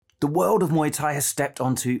The world of Muay Thai has stepped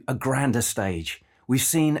onto a grander stage. We've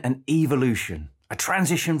seen an evolution, a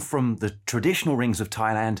transition from the traditional rings of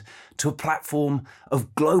Thailand to a platform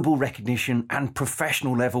of global recognition and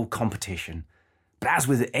professional level competition. But as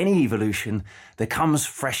with any evolution, there comes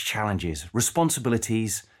fresh challenges,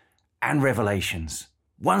 responsibilities, and revelations.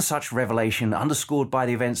 One such revelation, underscored by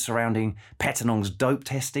the events surrounding Pettanong's dope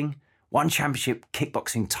testing, one championship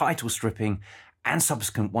kickboxing title stripping, and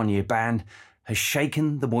subsequent one-year ban, has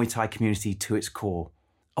shaken the Muay Thai community to its core.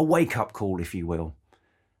 A wake-up call, if you will.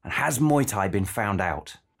 And has Muay Thai been found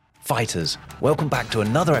out? Fighters, welcome back to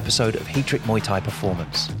another episode of Heatrick Muay Thai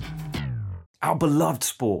Performance. Our beloved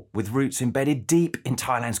sport, with roots embedded deep in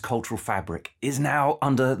Thailand's cultural fabric, is now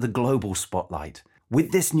under the global spotlight.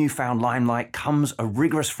 With this newfound limelight comes a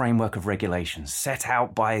rigorous framework of regulations set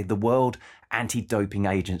out by the World Anti-Doping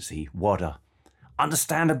Agency, WADA.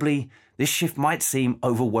 Understandably, this shift might seem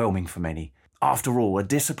overwhelming for many. After all, a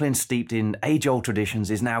discipline steeped in age-old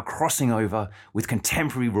traditions is now crossing over with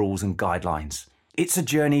contemporary rules and guidelines. It's a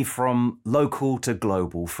journey from local to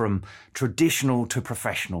global, from traditional to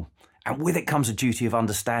professional, and with it comes a duty of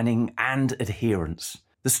understanding and adherence.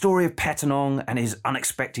 The story of Pettanong and his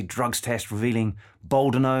unexpected drugs test revealing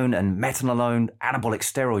boldenone and metanolone anabolic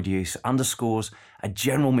steroid use underscores a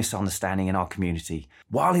general misunderstanding in our community.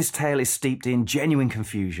 While his tale is steeped in genuine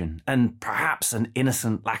confusion and perhaps an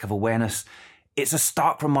innocent lack of awareness, it's a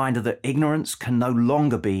stark reminder that ignorance can no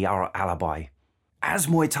longer be our alibi. As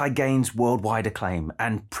Muay Thai gains worldwide acclaim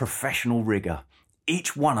and professional rigour,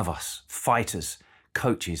 each one of us, fighters,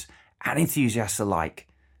 coaches, and enthusiasts alike,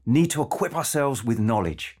 need to equip ourselves with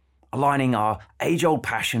knowledge, aligning our age-old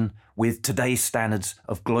passion with today's standards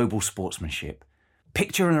of global sportsmanship.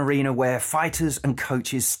 Picture an arena where fighters and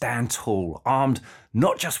coaches stand tall, armed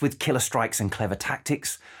not just with killer strikes and clever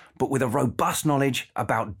tactics, but with a robust knowledge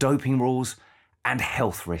about doping rules and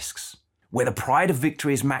health risks, where the pride of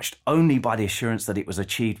victory is matched only by the assurance that it was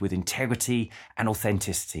achieved with integrity and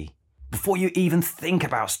authenticity. Before you even think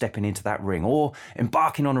about stepping into that ring or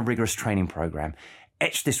embarking on a rigorous training program,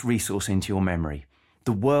 etch this resource into your memory.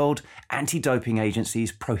 The World Anti-Doping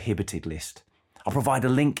Agency's prohibited list. I'll provide a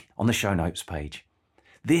link on the show notes page.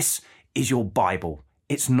 This is your Bible.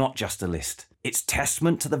 It's not just a list. It's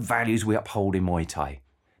testament to the values we uphold in Muay Thai.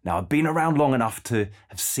 Now, I've been around long enough to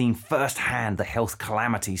have seen firsthand the health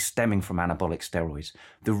calamities stemming from anabolic steroids.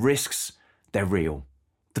 The risks, they're real.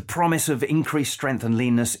 The promise of increased strength and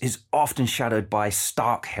leanness is often shadowed by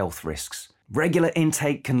stark health risks. Regular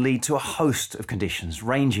intake can lead to a host of conditions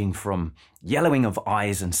ranging from yellowing of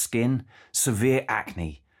eyes and skin, severe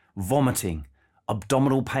acne, vomiting,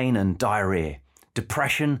 abdominal pain and diarrhea,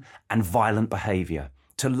 depression and violent behaviour,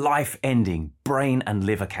 to life-ending brain and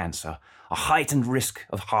liver cancer, a heightened risk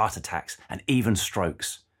of heart attacks and even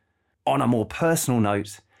strokes. On a more personal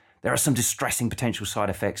note, there are some distressing potential side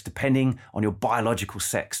effects depending on your biological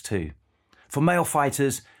sex too. For male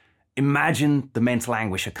fighters, imagine the mental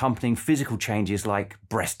anguish accompanying physical changes like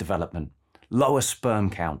breast development, lower sperm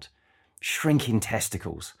count, shrinking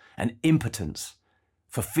testicles, and impotence.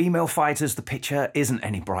 For female fighters, the picture isn't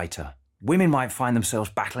any brighter. Women might find themselves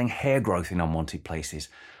battling hair growth in unwanted places,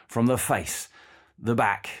 from the face, the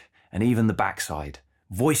back, and even the backside.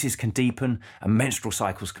 Voices can deepen and menstrual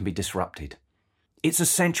cycles can be disrupted. It's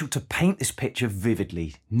essential to paint this picture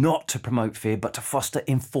vividly, not to promote fear, but to foster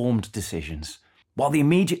informed decisions. While the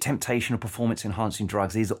immediate temptation of performance-enhancing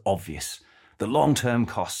drugs is obvious, the long-term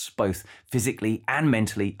costs, both physically and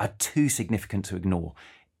mentally, are too significant to ignore.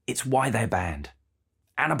 It's why they're banned.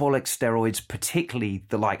 Anabolic steroids, particularly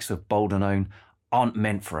the likes of boldenone, aren't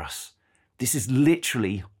meant for us. This is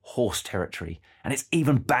literally horse territory, and it's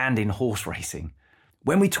even banned in horse racing.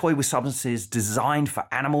 When we toy with substances designed for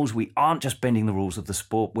animals, we aren't just bending the rules of the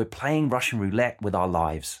sport, we're playing Russian roulette with our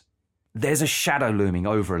lives. There's a shadow looming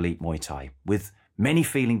over elite Muay Thai, with many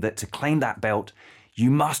feeling that to claim that belt, you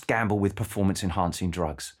must gamble with performance-enhancing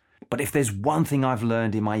drugs. But if there's one thing I've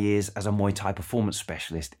learned in my years as a Muay Thai performance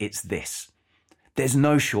specialist, it's this. There's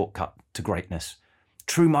no shortcut to greatness.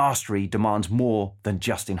 True mastery demands more than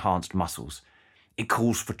just enhanced muscles. It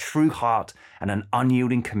calls for true heart and an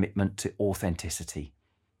unyielding commitment to authenticity.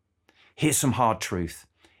 Here's some hard truth.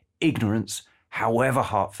 Ignorance, however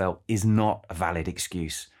heartfelt, is not a valid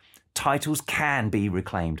excuse. Titles can be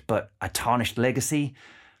reclaimed, but a tarnished legacy,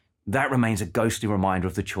 that remains a ghostly reminder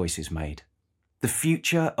of the choices made. The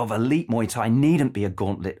future of elite Muay Thai needn't be a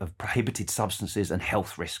gauntlet of prohibited substances and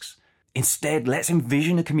health risks. Instead, let's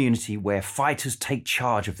envision a community where fighters take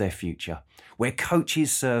charge of their future, where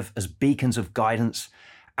coaches serve as beacons of guidance,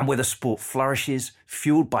 and where the sport flourishes,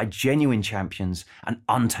 fueled by genuine champions and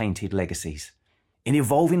untainted legacies. In the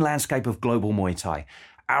evolving landscape of global Muay Thai,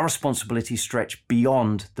 our responsibilities stretch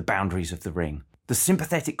beyond the boundaries of the ring. The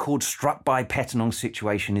sympathetic chord struck by Pettenong's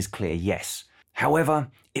situation is clear, yes. However,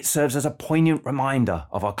 it serves as a poignant reminder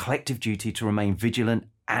of our collective duty to remain vigilant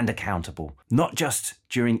and accountable, not just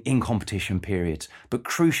during in-competition periods, but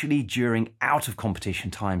crucially during out-of-competition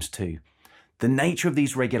times too. The nature of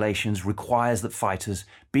these regulations requires that fighters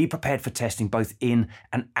be prepared for testing both in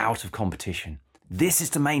and out of competition. This is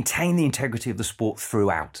to maintain the integrity of the sport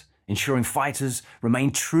throughout, ensuring fighters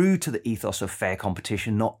remain true to the ethos of fair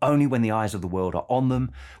competition, not only when the eyes of the world are on them,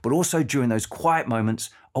 but also during those quiet moments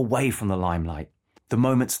away from the limelight, the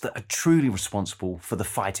moments that are truly responsible for the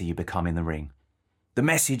fighter you become in the ring. The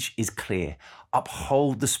message is clear.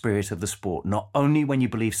 Uphold the spirit of the sport, not only when you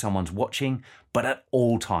believe someone's watching, but at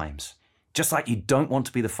all times. Just like you don't want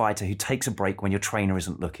to be the fighter who takes a break when your trainer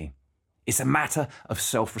isn't looking. It's a matter of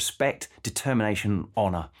self-respect, determination, and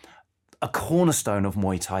honour, a cornerstone of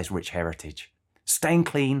Muay Thai's rich heritage. Staying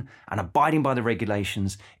clean and abiding by the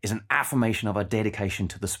regulations is an affirmation of our dedication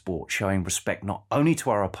to the sport, showing respect not only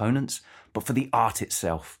to our opponents, but for the art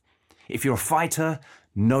itself. If you're a fighter,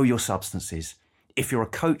 know your substances. If you're a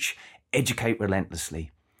coach, educate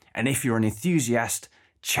relentlessly. And if you're an enthusiast,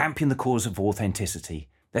 champion the cause of authenticity.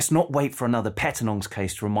 Let's not wait for another Pettenong's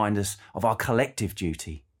case to remind us of our collective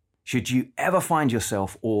duty. Should you ever find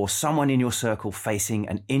yourself or someone in your circle facing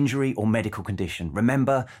an injury or medical condition,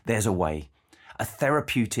 remember there's a way. A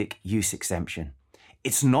therapeutic use exemption.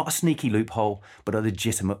 It's not a sneaky loophole, but a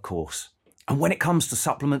legitimate course. And when it comes to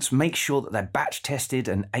supplements, make sure that they're batch tested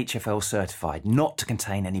and HFL certified, not to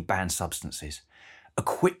contain any banned substances.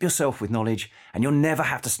 Equip yourself with knowledge and you'll never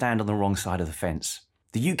have to stand on the wrong side of the fence.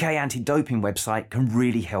 The UK anti-doping website can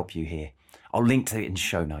really help you here. I'll link to it in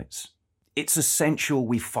show notes. It's essential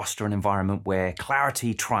we foster an environment where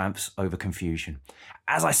clarity triumphs over confusion.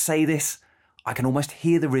 As I say this, I can almost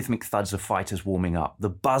hear the rhythmic thuds of fighters warming up, the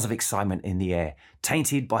buzz of excitement in the air,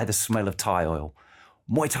 tainted by the smell of Thai oil.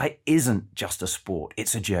 Muay Thai isn't just a sport,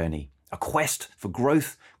 it's a journey, a quest for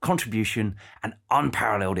growth, contribution, and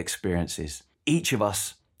unparalleled experiences. Each of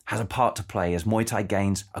us has a part to play as Muay Thai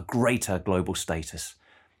gains a greater global status.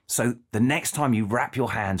 So the next time you wrap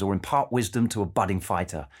your hands or impart wisdom to a budding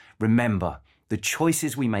fighter, remember, the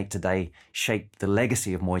choices we make today shape the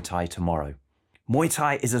legacy of Muay Thai tomorrow. Muay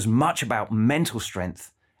Thai is as much about mental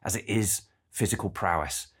strength as it is physical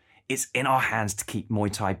prowess. It's in our hands to keep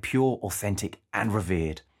Muay Thai pure, authentic, and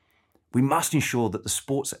revered. We must ensure that the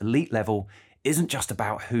sport's elite level isn't just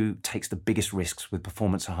about who takes the biggest risks with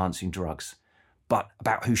performance-enhancing drugs, but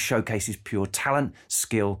about who showcases pure talent,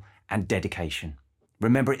 skill, and dedication.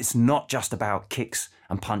 Remember, it's not just about kicks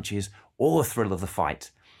and punches or the thrill of the fight.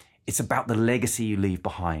 It's about the legacy you leave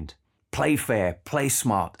behind. Play fair, play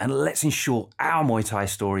smart, and let's ensure our Muay Thai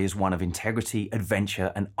story is one of integrity,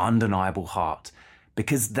 adventure, and undeniable heart,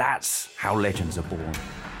 because that's how legends are born.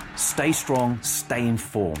 Stay strong, stay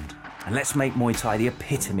informed, and let's make Muay Thai the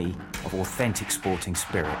epitome of authentic sporting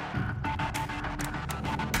spirit.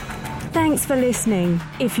 Thanks for listening.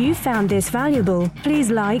 If you found this valuable,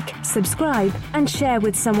 please like, subscribe, and share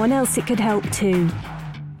with someone else it could help too.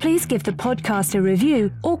 Please give the podcast a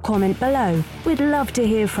review or comment below. We'd love to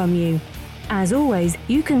hear from you. As always,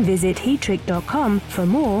 you can visit heatrick.com for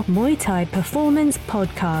more Muay Thai performance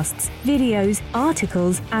podcasts, videos,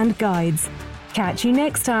 articles, and guides. Catch you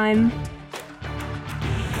next time.